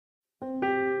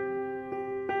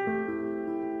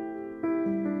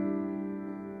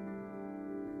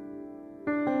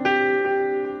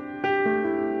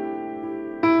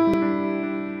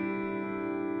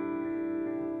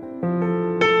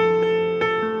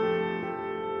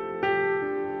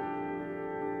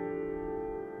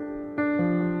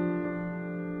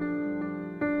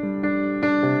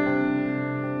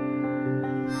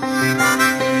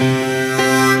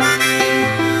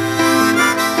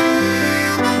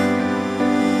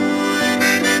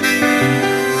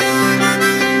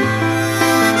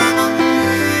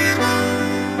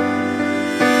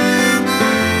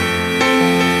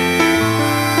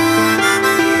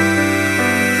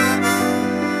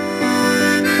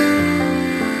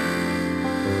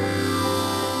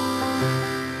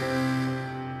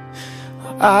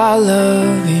I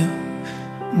love you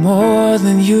more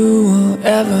than you will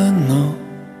ever know.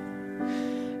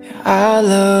 Yeah, I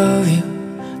love you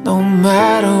no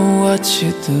matter what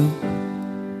you do.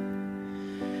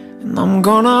 And I'm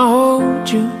gonna hold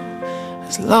you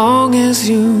as long as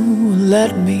you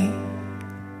let me.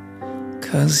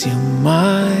 'Cause you're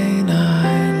mine, I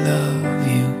love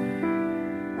you.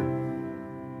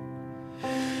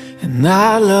 And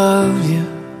I love you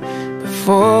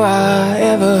before I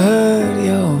ever heard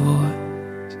your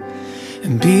voice,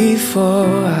 and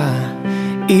before I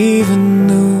even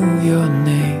knew your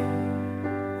name.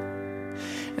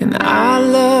 And I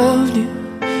loved you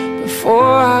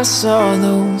before I saw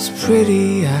those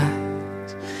pretty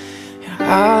eyes. Yeah,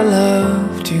 I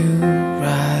loved you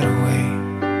right away.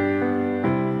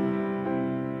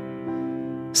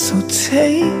 So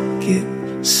take it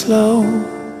slow.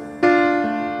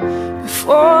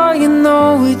 Before you know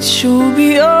it, you'll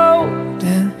be old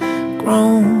and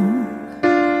grown.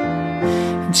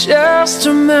 And just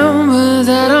remember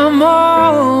that I'm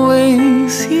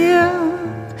always here,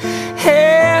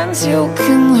 hands you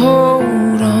can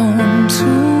hold on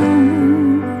to.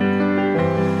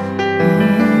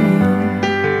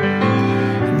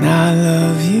 And I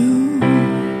love you.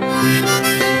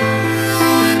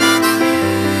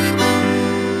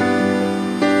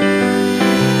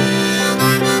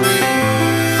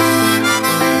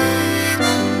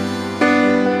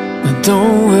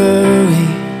 Don't worry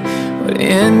what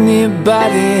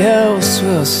anybody else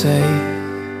will say,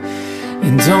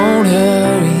 and don't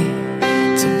hurry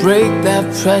to break that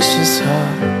precious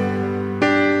heart.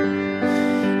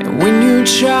 And when you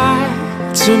try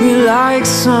to be like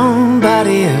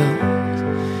somebody else,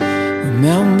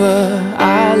 remember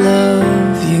I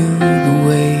love you the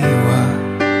way you are.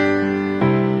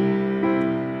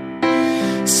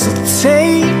 So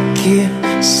take it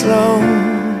slow.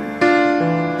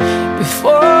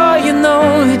 Before you know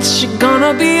it, you're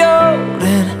gonna be old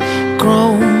and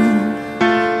grown.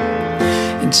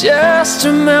 And just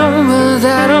remember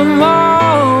that I'm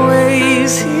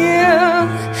always here,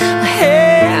 a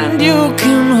hand you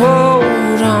can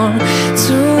hold on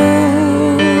to.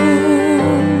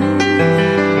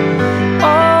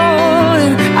 Oh,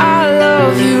 and I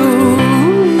love you.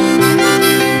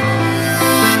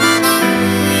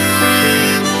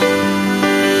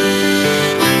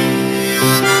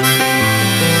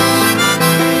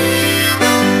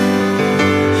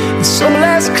 So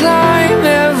let's climb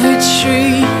every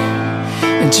tree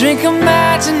and drink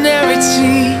imaginary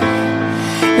tea,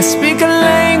 and speak a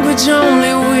language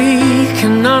only we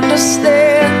can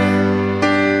understand.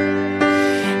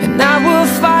 And I will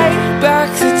fight back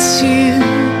the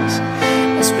tears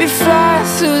as we fly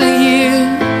through the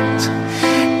years,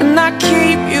 and I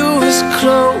keep you as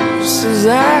close as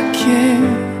I can.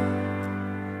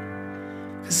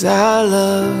 'Cause I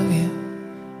love you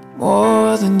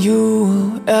more than you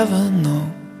will ever know.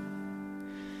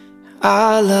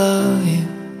 I love you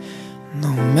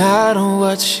no matter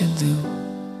what you do.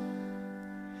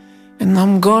 And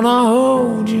I'm gonna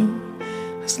hold you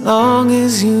as long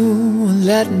as you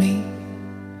let me.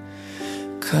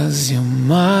 'Cause you're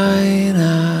mine,